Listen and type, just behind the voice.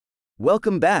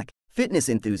Welcome back, fitness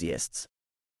enthusiasts.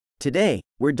 Today,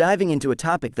 we're diving into a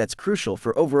topic that's crucial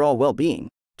for overall well-being: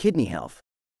 kidney health.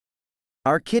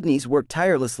 Our kidneys work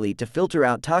tirelessly to filter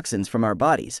out toxins from our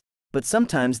bodies, but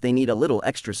sometimes they need a little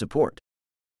extra support.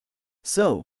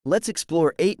 So, let's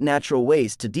explore 8 natural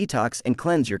ways to detox and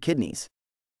cleanse your kidneys.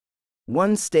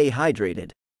 1. Stay hydrated.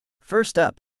 First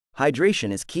up,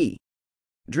 hydration is key.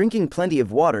 Drinking plenty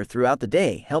of water throughout the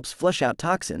day helps flush out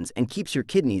toxins and keeps your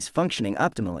kidneys functioning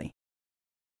optimally.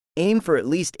 Aim for at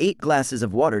least 8 glasses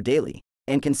of water daily,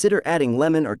 and consider adding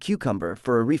lemon or cucumber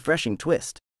for a refreshing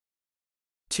twist.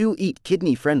 2. Eat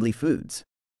kidney-friendly foods.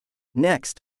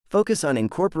 Next, focus on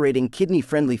incorporating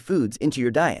kidney-friendly foods into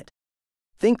your diet.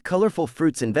 Think colorful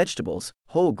fruits and vegetables,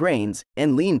 whole grains,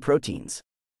 and lean proteins.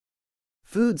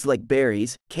 Foods like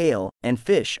berries, kale, and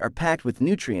fish are packed with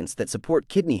nutrients that support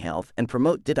kidney health and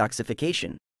promote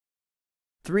detoxification.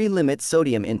 3. Limit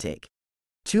sodium intake.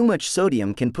 Too much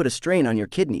sodium can put a strain on your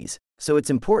kidneys, so it's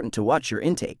important to watch your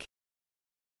intake.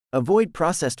 Avoid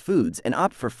processed foods and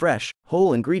opt for fresh,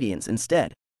 whole ingredients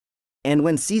instead. And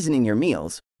when seasoning your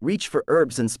meals, reach for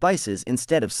herbs and spices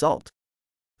instead of salt.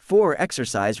 4.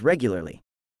 Exercise regularly.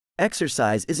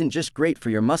 Exercise isn't just great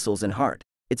for your muscles and heart,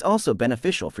 it's also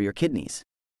beneficial for your kidneys.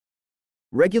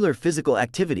 Regular physical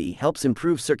activity helps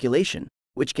improve circulation,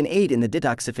 which can aid in the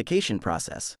detoxification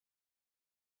process.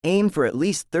 Aim for at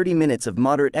least 30 minutes of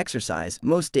moderate exercise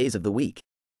most days of the week.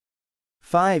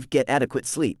 5. Get adequate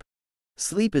sleep.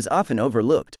 Sleep is often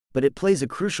overlooked, but it plays a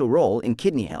crucial role in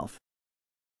kidney health.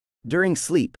 During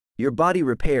sleep, your body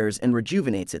repairs and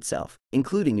rejuvenates itself,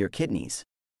 including your kidneys.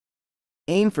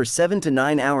 Aim for 7 to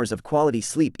 9 hours of quality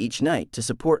sleep each night to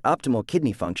support optimal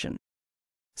kidney function.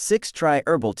 6. Try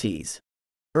herbal teas.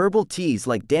 Herbal teas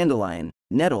like dandelion,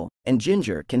 nettle, and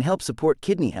ginger can help support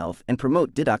kidney health and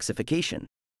promote detoxification.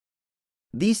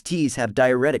 These teas have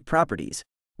diuretic properties,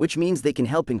 which means they can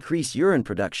help increase urine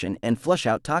production and flush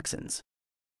out toxins.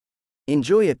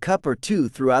 Enjoy a cup or two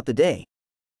throughout the day.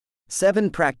 7.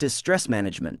 Practice stress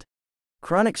management.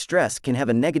 Chronic stress can have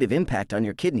a negative impact on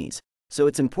your kidneys, so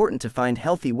it's important to find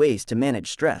healthy ways to manage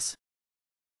stress.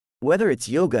 Whether it's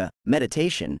yoga,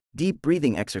 meditation, deep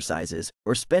breathing exercises,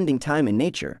 or spending time in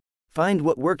nature, find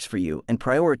what works for you and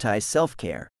prioritize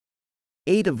self-care.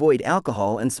 8. Avoid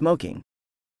alcohol and smoking.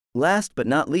 Last but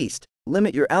not least,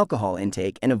 limit your alcohol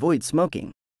intake and avoid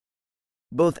smoking.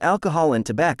 Both alcohol and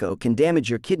tobacco can damage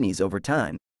your kidneys over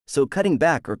time, so cutting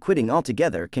back or quitting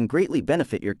altogether can greatly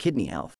benefit your kidney health.